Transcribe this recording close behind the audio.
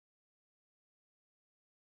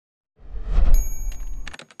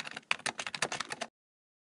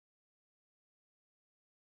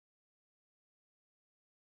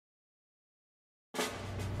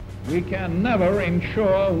We can never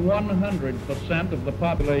insure 100% of the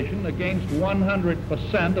population against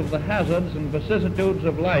 100% of the hazards and vicissitudes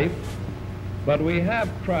of life, but we have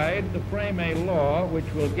tried to frame a law which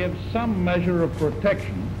will give some measure of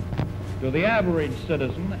protection to the average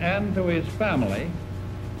citizen and to his family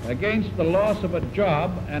against the loss of a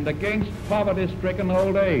job and against poverty-stricken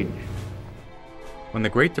old age. When the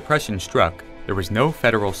Great Depression struck, there was no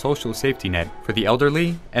federal social safety net for the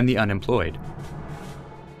elderly and the unemployed.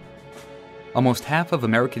 Almost half of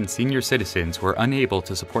American senior citizens were unable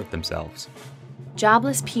to support themselves.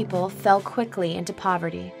 Jobless people fell quickly into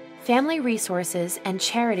poverty. Family resources and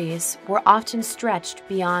charities were often stretched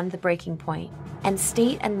beyond the breaking point, and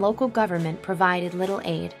state and local government provided little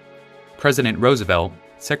aid. President Roosevelt,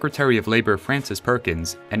 Secretary of Labor Francis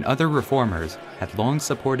Perkins, and other reformers had long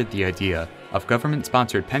supported the idea of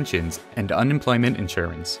government-sponsored pensions and unemployment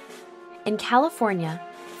insurance. In California,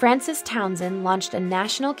 Francis Townsend launched a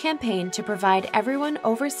national campaign to provide everyone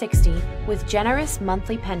over 60 with generous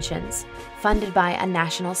monthly pensions, funded by a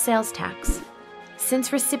national sales tax.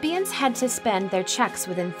 Since recipients had to spend their checks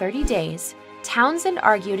within 30 days, Townsend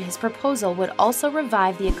argued his proposal would also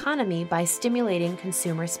revive the economy by stimulating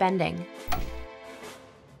consumer spending.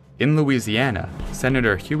 In Louisiana,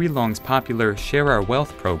 Senator Huey Long's popular Share Our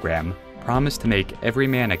Wealth program promised to make every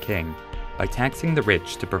man a king by taxing the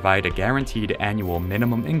rich to provide a guaranteed annual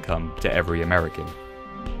minimum income to every American.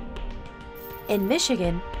 In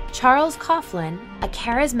Michigan, Charles Coughlin, a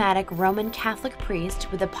charismatic Roman Catholic priest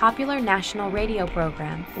with a popular national radio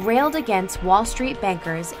program, railed against Wall Street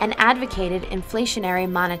bankers and advocated inflationary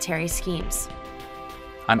monetary schemes.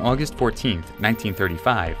 On August 14,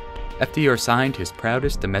 1935, FDR signed his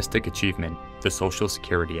proudest domestic achievement, the Social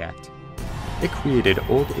Security Act. It created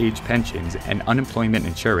old age pensions and unemployment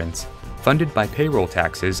insurance, funded by payroll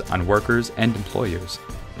taxes on workers and employers.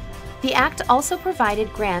 The act also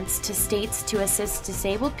provided grants to states to assist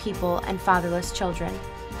disabled people and fatherless children.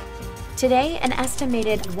 Today, an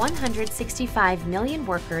estimated 165 million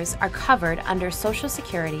workers are covered under Social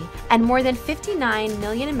Security, and more than 59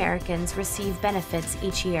 million Americans receive benefits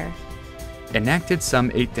each year. Enacted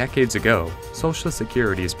some 8 decades ago, Social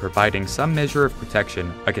Security is providing some measure of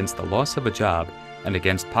protection against the loss of a job and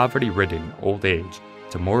against poverty-ridden old age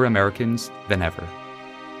to more Americans than ever.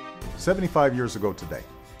 75 years ago today,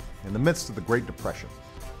 in the midst of the Great Depression,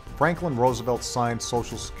 Franklin Roosevelt signed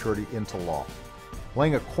Social Security into law,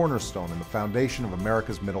 laying a cornerstone in the foundation of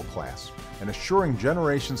America's middle class and assuring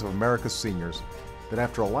generations of America's seniors that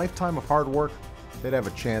after a lifetime of hard work, they'd have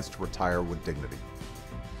a chance to retire with dignity.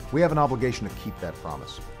 We have an obligation to keep that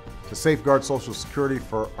promise, to safeguard Social Security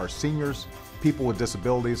for our seniors, people with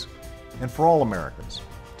disabilities, and for all Americans,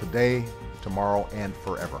 today, tomorrow, and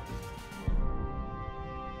forever.